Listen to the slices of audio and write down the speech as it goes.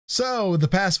So the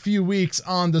past few weeks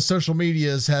on the social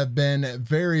medias have been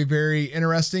very, very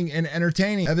interesting and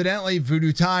entertaining. Evidently,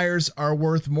 Voodoo tires are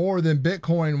worth more than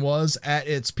Bitcoin was at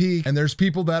its peak, and there's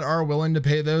people that are willing to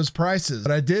pay those prices.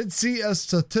 But I did see a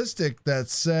statistic that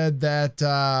said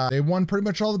that they won pretty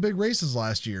much all the big races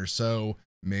last year, so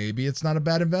maybe it's not a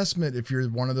bad investment if you're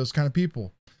one of those kind of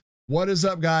people. What is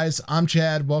up, guys? I'm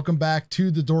Chad. Welcome back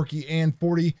to the Dorky and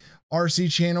 40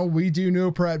 RC channel. We do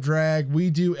no prep drag, we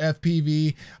do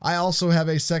FPV. I also have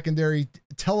a secondary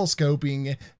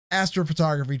telescoping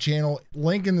astrophotography channel,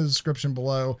 link in the description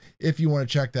below if you want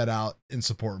to check that out and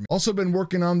support me. Also been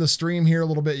working on the stream here a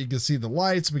little bit. You can see the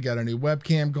lights. We got a new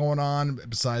webcam going on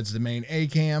besides the main A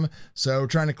cam. So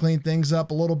trying to clean things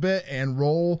up a little bit and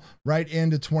roll right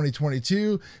into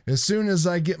 2022 as soon as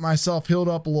I get myself healed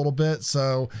up a little bit.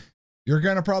 So you're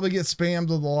going to probably get spammed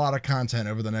with a lot of content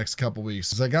over the next couple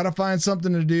weeks. I got to find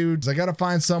something to do. I got to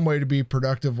find some way to be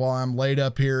productive while I'm laid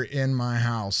up here in my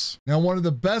house. Now, one of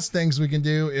the best things we can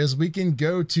do is we can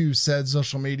go to said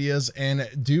social medias and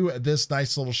do this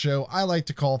nice little show I like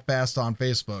to call Fast on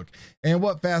Facebook. And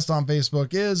what Fast on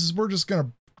Facebook is we're just going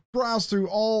to browse through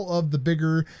all of the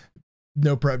bigger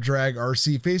No Prep Drag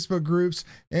RC Facebook groups,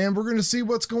 and we're going to see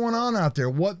what's going on out there,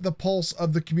 what the pulse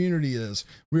of the community is.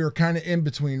 We are kind of in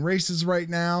between races right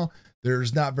now.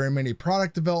 There's not very many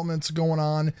product developments going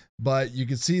on, but you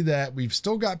can see that we've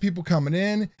still got people coming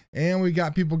in and we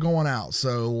got people going out.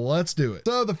 So let's do it.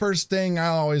 So the first thing I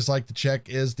always like to check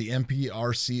is the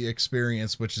Nprc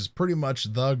experience, which is pretty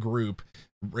much the group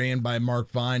ran by Mark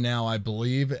Vine now, I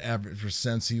believe, ever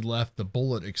since he left the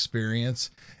Bullet experience.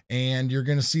 And you're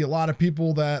going to see a lot of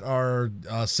people that are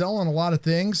selling a lot of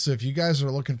things. So if you guys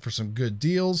are looking for some good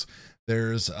deals,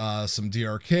 there's some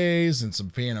DRKs and some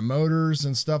Phantom motors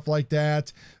and stuff like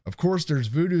that. Of course, there's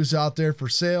Voodoos out there for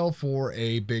sale for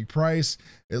a big price.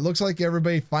 It looks like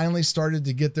everybody finally started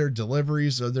to get their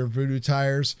deliveries of their Voodoo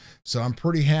tires. So I'm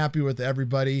pretty happy with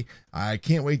everybody. I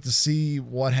can't wait to see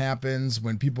what happens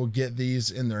when people get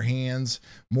these in their hands.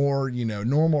 More, you know,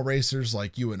 normal racers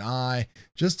like you and I,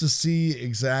 just to see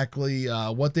exactly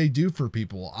what they do for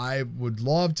people. I would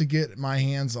love to get my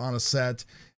hands on a set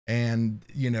and,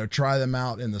 you know, try them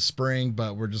out in the spring,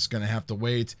 but we're just going to have to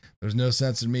wait. There's no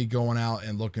sense in me going out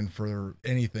and looking for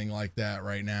anything like that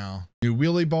right now. New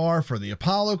wheelie bar for the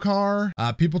Apollo car.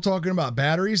 People talking about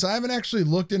batteries. I haven't actually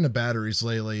looked into batteries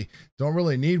lately. Don't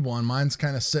really need one. Mine's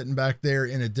kind of sitting back there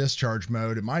in a discharge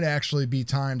mode. It might actually be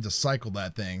time to cycle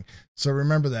that thing. So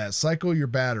remember that, cycle your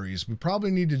batteries. We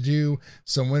probably need to do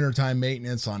some wintertime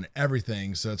maintenance on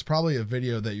everything. So it's probably a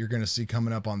video that you're going to see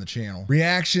coming up on the channel.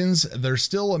 Reactions, there's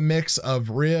still a mix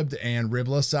of ribbed and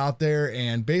ribless out there.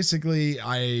 And basically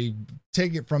I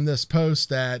take it from this post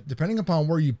that depending upon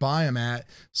where you buy them at,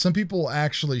 some people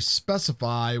actually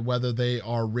specify whether they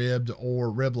are ribbed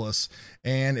or ribless.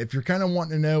 And if you're kind of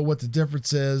wanting to know what the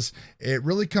difference is, it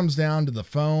really comes down to the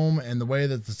foam and the way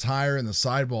that the tire and the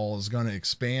sidewall is going to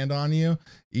expand on you.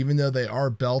 Even though they are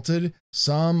belted,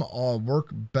 some work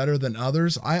better than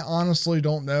others. I honestly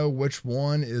don't know which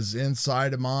one is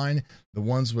inside of mine, the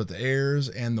ones with the airs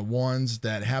and the ones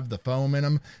that have the foam in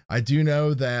them. I do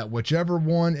know that whichever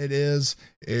one it is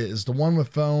the one with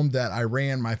foam that I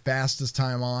ran my fastest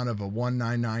time on of a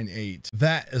 1998.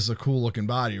 That is a cool looking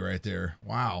body right there.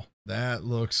 Wow, that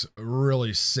looks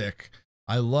really sick.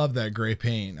 I love that gray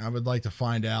paint. I would like to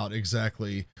find out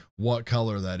exactly what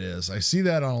color that is. I see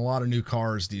that on a lot of new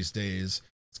cars these days.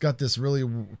 It's got this really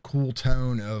cool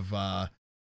tone of, I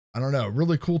don't know,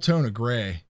 really cool tone of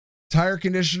gray. Tire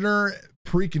conditioner,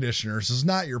 preconditioners is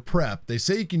not your prep. They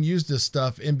say you can use this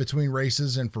stuff in between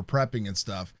races and for prepping and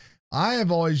stuff. I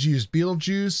have always used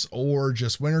Beetlejuice or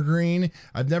just wintergreen.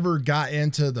 I've never got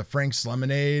into the Frank's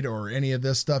Lemonade or any of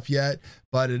this stuff yet,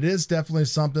 but it is definitely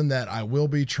something that I will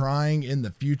be trying in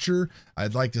the future.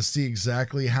 I'd like to see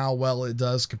exactly how well it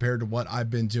does compared to what I've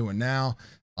been doing now.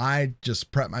 I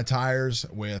just prep my tires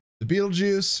with the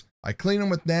Beetlejuice. I clean them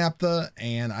with naphtha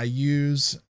and I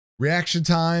use reaction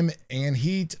time and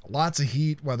heat, lots of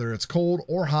heat, whether it's cold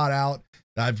or hot out.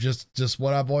 I've just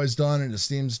what I've always done, and it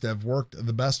seems to have worked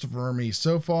the best for me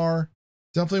so far.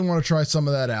 Definitely want to try some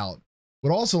of that out.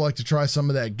 Would also like to try some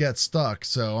of that Get Stuck,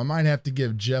 so I might have to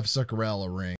give Jeff Zuccarello a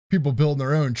ring. People building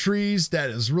their own trees, that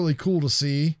is really cool to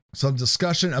see. Some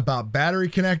discussion about battery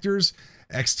connectors,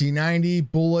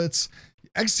 XT90, bullets.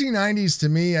 XT90s to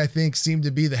me, I think, seem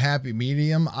to be the happy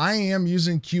medium. I am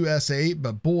using QS8,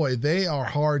 but boy, they are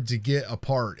hard to get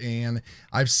apart. And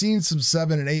I've seen some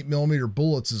 7 and 8 millimeter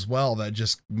bullets as well that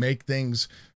just make things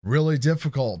really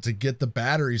difficult to get the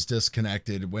batteries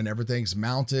disconnected when everything's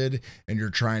mounted and you're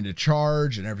trying to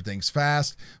charge and everything's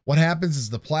fast. What happens is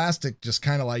the plastic just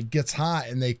kind of like gets hot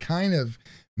and they kind of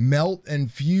melt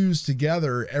and fuse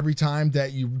together every time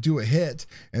that you do a hit,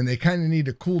 and they kind of need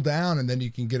to cool down and then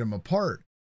you can get them apart.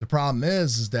 The problem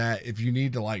is that if you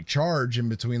need to like charge in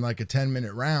between like a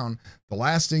 10-minute round, the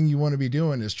last thing you want to be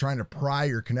doing is trying to pry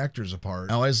your connectors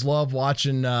apart. I always love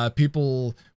watching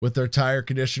people with their tire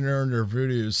conditioner and their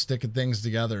Voodoos sticking things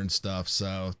together and stuff.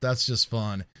 So that's just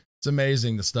fun. It's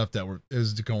amazing the stuff that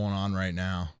is going on right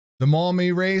now. The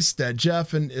Maumee race that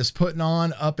Jeff is putting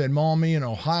on up in Maumee in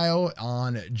Ohio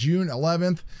on June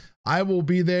 11th. I will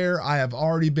be there. I have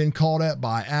already been called at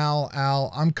by Al.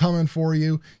 Al, I'm coming for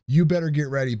you. You better get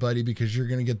ready, buddy, because you're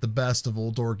going to get the best of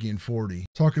Old Dorky and 40.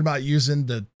 Talking about using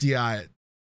an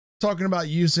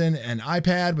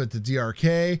iPad with the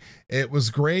DRK. It was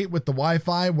great with the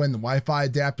Wi-Fi when the Wi-Fi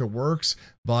adapter works,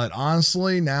 but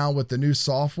honestly, now with the new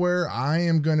software, I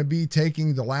am going to be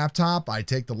taking the laptop. I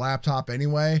take the laptop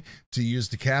anyway to use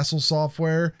the Castle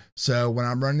software. So when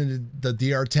I'm running the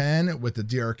DR10 with the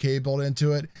DRK built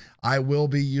into it, I will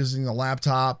be using the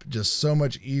laptop. Just so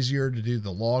much easier to do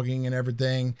the logging and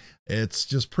everything. It's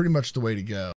just pretty much the way to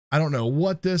go. I don't know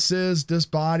what this is, this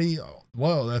body.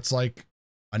 Whoa, that's like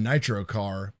a nitro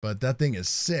car, but that thing is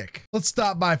sick. Let's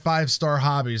stop by 5-Star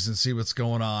Hobbies and see what's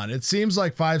going on. It seems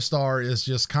like 5-Star is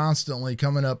just constantly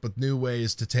coming up with new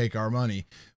ways to take our money,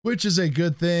 which is a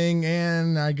good thing,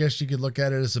 and I guess you could look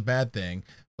at it as a bad thing.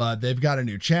 But they've got a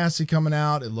new chassis coming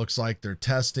out. It looks like they're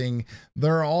testing.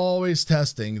 They're always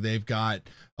testing. They've got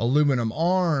aluminum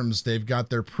arms. They've got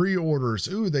their pre-orders.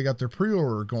 Ooh, they got their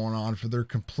pre-order going on for their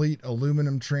complete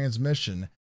aluminum transmission.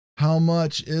 How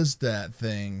much is that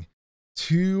thing?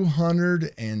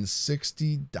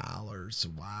 $260.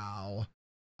 Wow.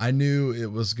 I knew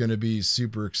it was going to be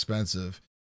super expensive.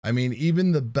 I mean,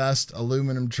 even the best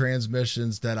aluminum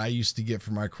transmissions that I used to get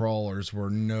for my crawlers were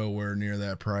nowhere near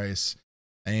that price.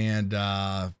 And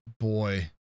boy,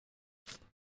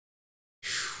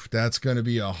 that's going to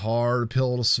be a hard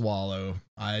pill to swallow.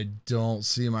 I don't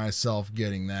see myself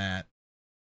getting that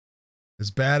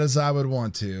as bad as I would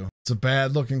want to. It's a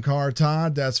bad looking car,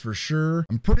 Todd, that's for sure.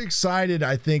 I'm pretty excited,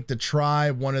 I think, to try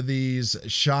one of these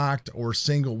shocked or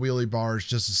single wheelie bars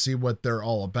just to see what they're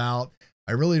all about.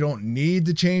 I really don't need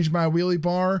to change my wheelie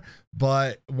bar,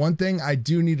 but one thing I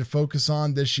do need to focus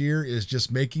on this year is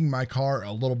just making my car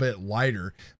a little bit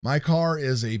lighter. My car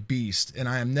is a beast, and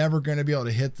I am never going to be able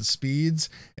to hit the speeds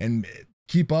and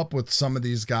keep up with some of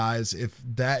these guys if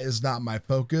that is not my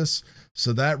focus.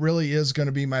 So that really is going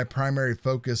to be my primary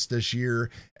focus this year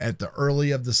at the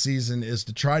early of the season, is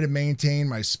to try to maintain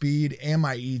my speed and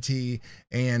my ET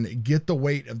and get the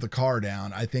weight of the car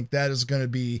down. I think that is going to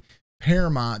be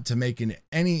paramount to making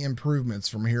any improvements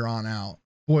from here on out.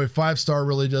 Boy, 5-Star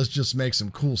really does just make some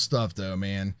cool stuff though,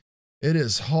 man. It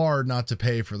is hard not to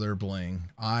pay for their bling.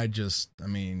 I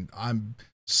mean, I'm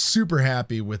super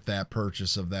happy with that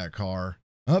purchase of that car.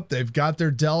 Up, they've got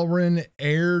their Delrin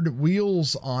aired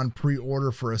wheels on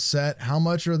pre-order for a set. How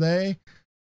much are they?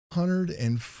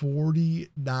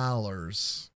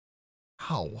 $140.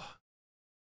 Wow.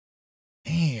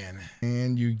 Man.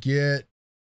 And you get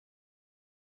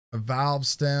a valve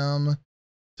stem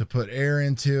to put air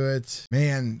into it.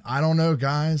 Man, I don't know,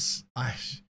 guys.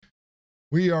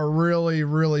 We are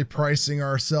really pricing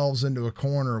ourselves into a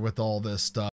corner with all this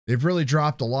stuff. They've really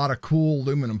dropped a lot of cool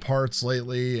aluminum parts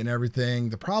lately and everything.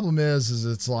 The problem is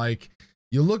it's like,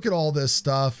 you look at all this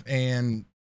stuff and,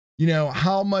 you know,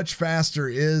 how much faster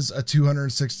is a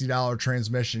 $260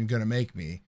 transmission going to make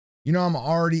me? You know, I'm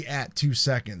already at 2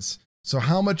 seconds. So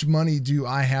how much money do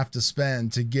I have to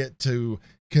spend to get to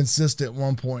consistent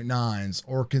 1.9s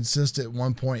or consistent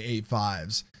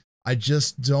 1.85s? I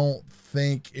just don't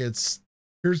think it's.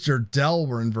 Here's your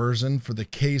Delrin version for the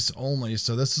case only.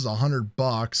 So this is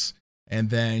 $100, and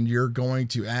then you're going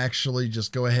to actually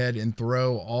just go ahead and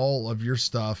throw all of your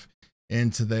stuff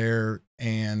into there.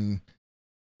 And,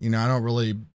 you know, I don't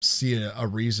really see a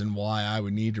reason why I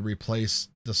would need to replace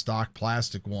the stock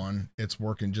plastic one. It's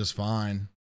working just fine.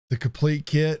 The complete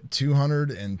kit,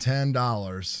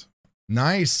 $210.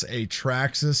 Nice, a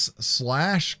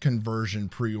Traxxas / conversion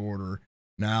pre-order.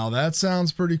 Now that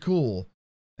sounds pretty cool.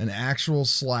 An actual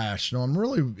slash. Now I'm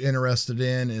really interested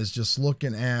in is just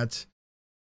looking at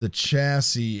the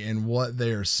chassis and what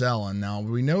they are selling. Now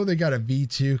we know they got a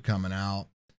V2 coming out.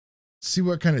 See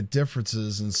what kind of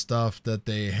differences and stuff that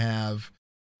they have,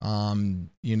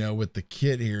 you know, with the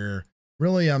kit here.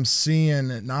 Really, I'm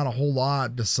seeing not a whole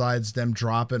lot besides them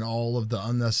dropping all of the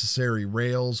unnecessary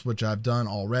rails, which I've done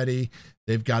already.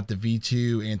 They've got the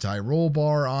V2 anti-roll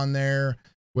bar on there.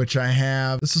 which I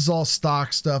have. This is all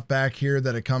stock stuff back here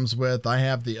that it comes with. I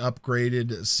have the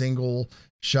upgraded single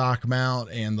shock mount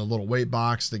and the little weight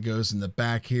box that goes in the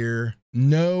back here.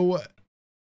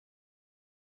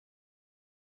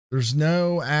 There's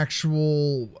no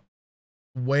actual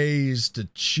ways to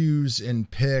choose and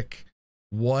pick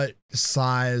what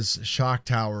size shock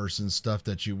towers and stuff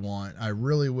that you want. I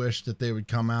really wish that they would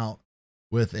come out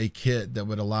with a kit that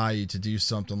would allow you to do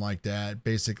something like that.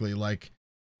 Basically like,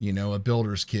 you know, a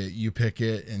builder's kit. You pick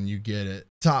it and you get it.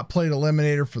 Top plate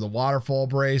eliminator for the waterfall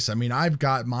brace. I mean, I've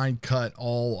got mine cut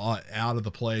all out of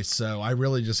the place, so I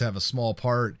really just have a small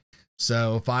part.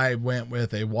 So if I went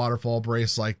with a waterfall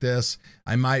brace like this,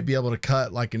 I might be able to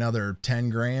cut like another 10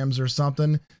 grams or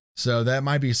something. So that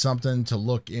might be something to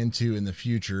look into in the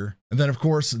future. And then of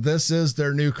course, this is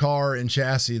their new car and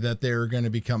chassis that they're going to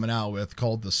be coming out with,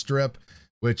 called the Strip,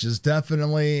 which is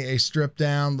definitely a stripped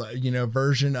down, you know,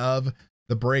 version of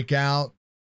the Breakout.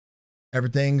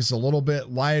 Everything's a little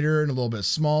bit lighter and a little bit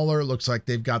smaller. It looks like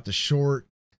they've got the short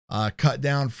cut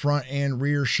down front and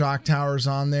rear shock towers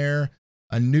on there.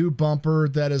 A new bumper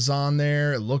that is on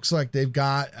there. It looks like they've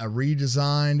got a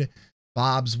redesigned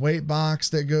Bob's weight box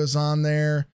that goes on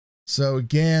there. So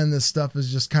again, this stuff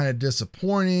is just kind of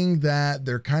disappointing that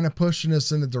they're kind of pushing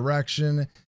us in the direction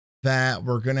that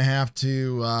we're going to have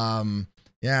to,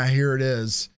 yeah, here it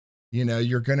is. You know,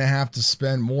 you're going to have to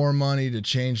spend more money to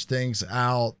change things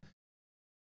out.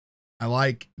 I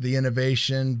like the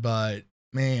innovation, but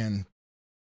man,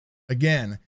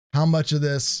 again, how much of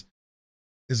this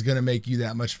is going to make you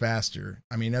that much faster?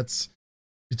 I mean, that's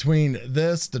between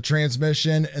this, the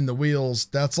transmission and the wheels,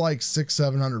 that's like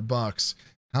 $600-700.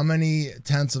 How many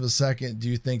tenths of a second do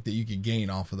you think that you could gain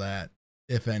off of that,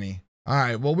 if any? All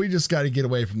right, well, we just got to get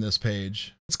away from this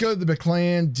page. Let's go to the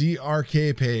McLaren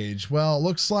DRK page. Well, it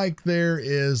looks like there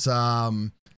is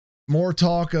more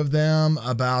talk of them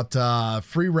about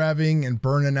free revving and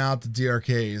burning out the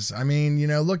DRKs. I mean, you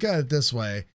know, look at it this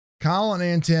way. Colin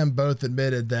and Tim both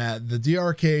admitted that the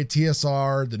DRK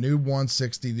TSR, the new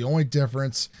 160, the only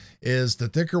difference is the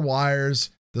thicker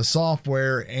wires, the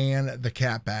software, and the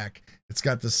catback. It's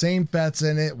got the same FETs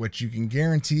in it, which you can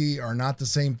guarantee are not the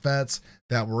same FETs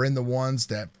that were in the ones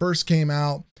that first came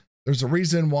out. There's a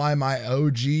reason why my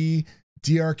OG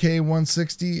DRK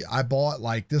 160 I bought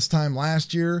like this time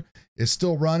last year is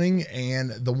still running,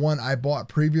 and the one I bought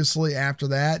previously after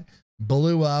that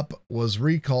blew up, was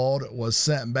recalled, was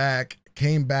sent back,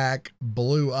 came back,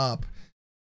 blew up.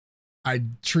 I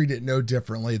treat it no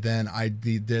differently than I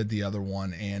did the other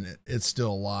one, and it's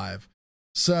still alive.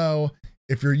 So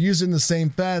if you're using the same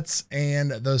FETs,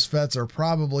 and those FETs are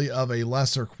probably of a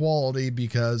lesser quality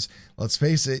because, let's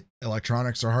face it,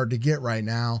 electronics are hard to get right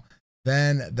now,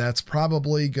 then that's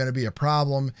probably going to be a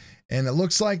problem. And it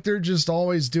looks like they're just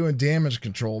always doing damage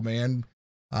control, man.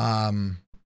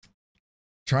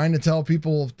 Trying to tell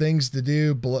people things to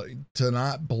do to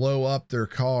not blow up their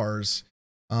cars.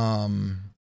 I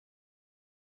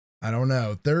don't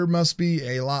know. There must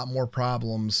be a lot more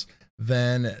problems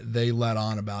than they let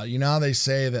on about. You know how they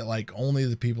say that like only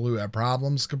the people who have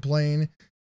problems complain?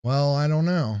 Well, I don't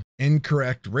know.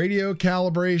 Incorrect radio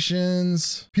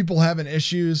calibrations. People having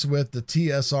issues with the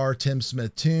TSR Tim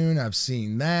Smith tune. I've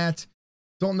seen that.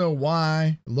 Don't know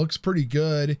why. It looks pretty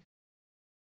good.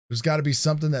 There's got to be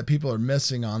something that people are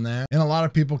missing on that. And a lot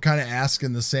of people kind of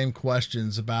asking the same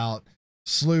questions about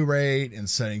slew rate and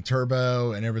setting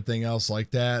turbo and everything else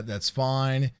like that. That's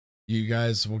fine. You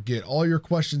guys will get all your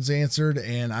questions answered,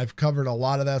 and I've covered a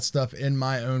lot of that stuff in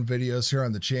my own videos here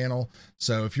on the channel.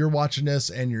 So if you're watching this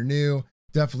and you're new,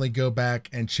 definitely go back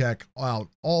and check out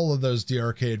all of those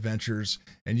DRK adventures,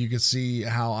 and you can see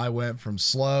how I went from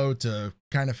slow to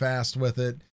kind of fast with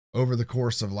it over the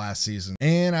course of last season.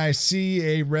 And I see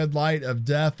a red light of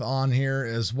death on here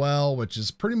as well, which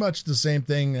is pretty much the same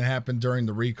thing that happened during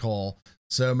the recall.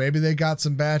 So maybe they got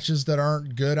some batches that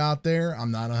aren't good out there.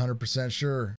 I'm not 100%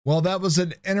 sure. Well, that was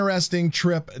an interesting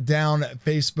trip down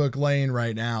Facebook lane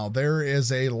right now. There is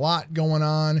a lot going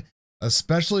on,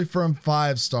 especially from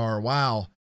 5-star. Wow.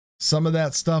 Some of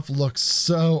that stuff looks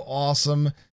so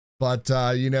awesome. But,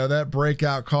 you know, that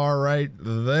breakout car right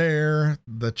there,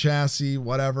 the chassis,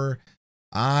 whatever,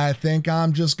 I think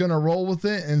I'm just going to roll with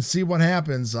it and see what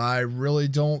happens. I really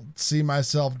don't see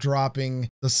myself dropping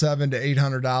the $700 to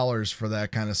 $800 for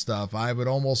that kind of stuff. I would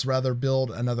almost rather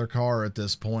build another car at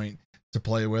this point to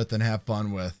play with and have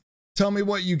fun with. Tell me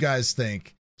what you guys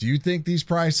think. Do you think these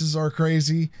prices are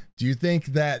crazy? Do you think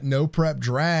that no prep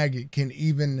drag can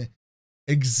even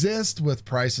exist with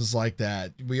prices like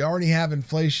that? We already have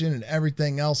inflation and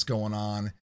everything else going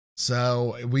on.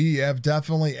 So we have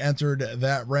definitely entered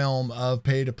that realm of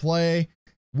pay to play.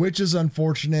 which is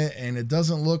unfortunate. And it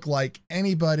doesn't look like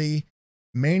anybody,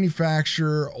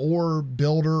 manufacturer or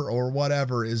builder or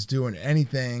whatever, is doing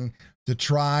anything to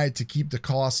try to keep the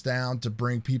costs down to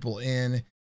bring people in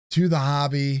to the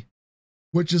hobby,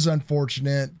 which is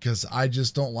unfortunate because I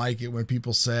just don't like it when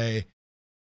people say,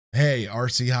 hey,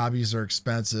 RC hobbies are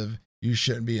expensive, you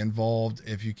shouldn't be involved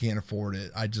if you can't afford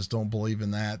it. I just don't believe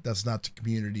in that. That's not the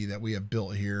community that we have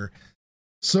built here.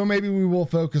 So maybe we will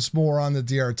focus more on the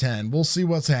DR10. We'll see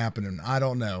what's happening. I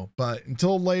don't know. But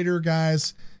until later,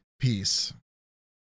 guys, peace.